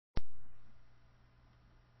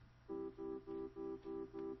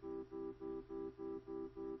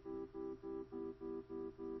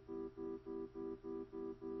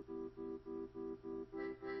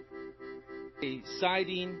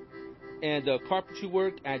siding and carpentry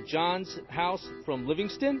work at John's house from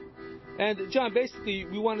Livingston. And John, basically,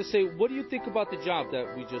 we want to say, what do you think about the job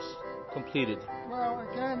that we just completed? Well,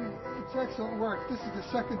 again, it's excellent work. This is the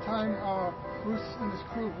second time Bruce and his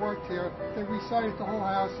crew have worked here. They resided the whole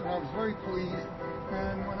house, and I was very pleased.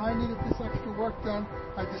 And when I needed this extra work done,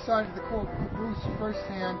 I decided to call Bruce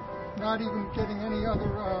firsthand, not even getting any other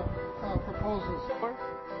proposals.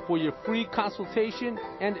 For your free consultation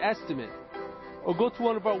and estimate, or go to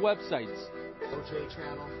one of our websites. OJ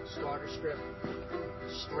channel, starter strip,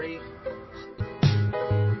 straight.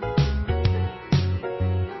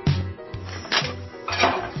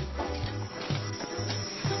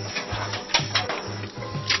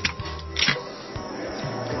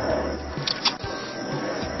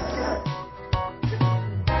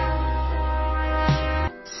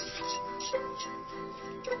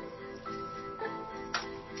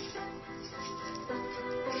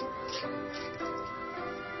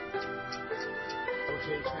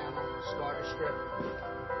 OJ channel, starter strip,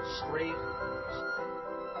 straight.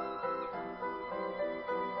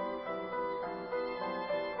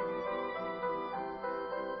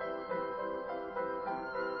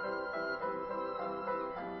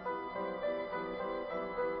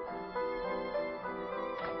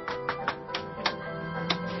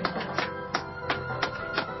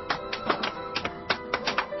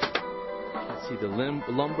 Let's see the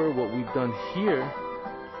lumber, what we've done here.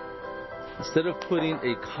 Instead of putting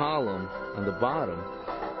a column on the bottom,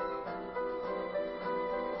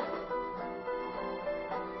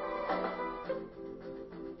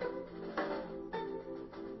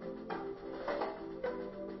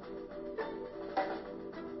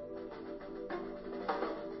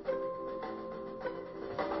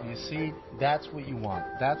 You see, that's what you want.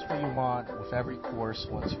 That's what you want with every course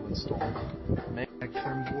once you install it. Make a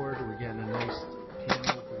trim board. We're getting a nice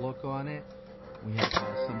panel look on it. We have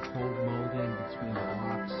some cold molding between the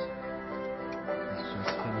blocks. It's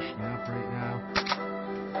just finishing up right now.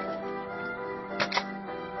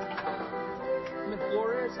 I'm in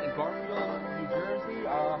Flores and Garfield, New Jersey.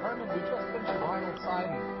 Herman, we just finished vinyl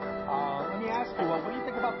siding. Let me ask you, what do you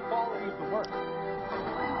think about the quality of the work?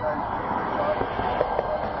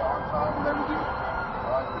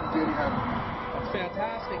 That's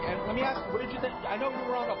fantastic. And let me ask you, what did you think? I know you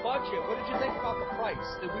were on a budget. What did you think about the price?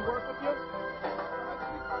 Did we work with you?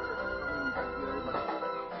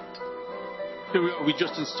 here we are. We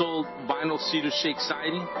just installed vinyl cedar shake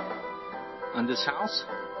siding on this house.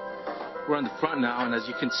 We're on the front now, and as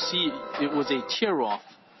you can see, it was a tear-off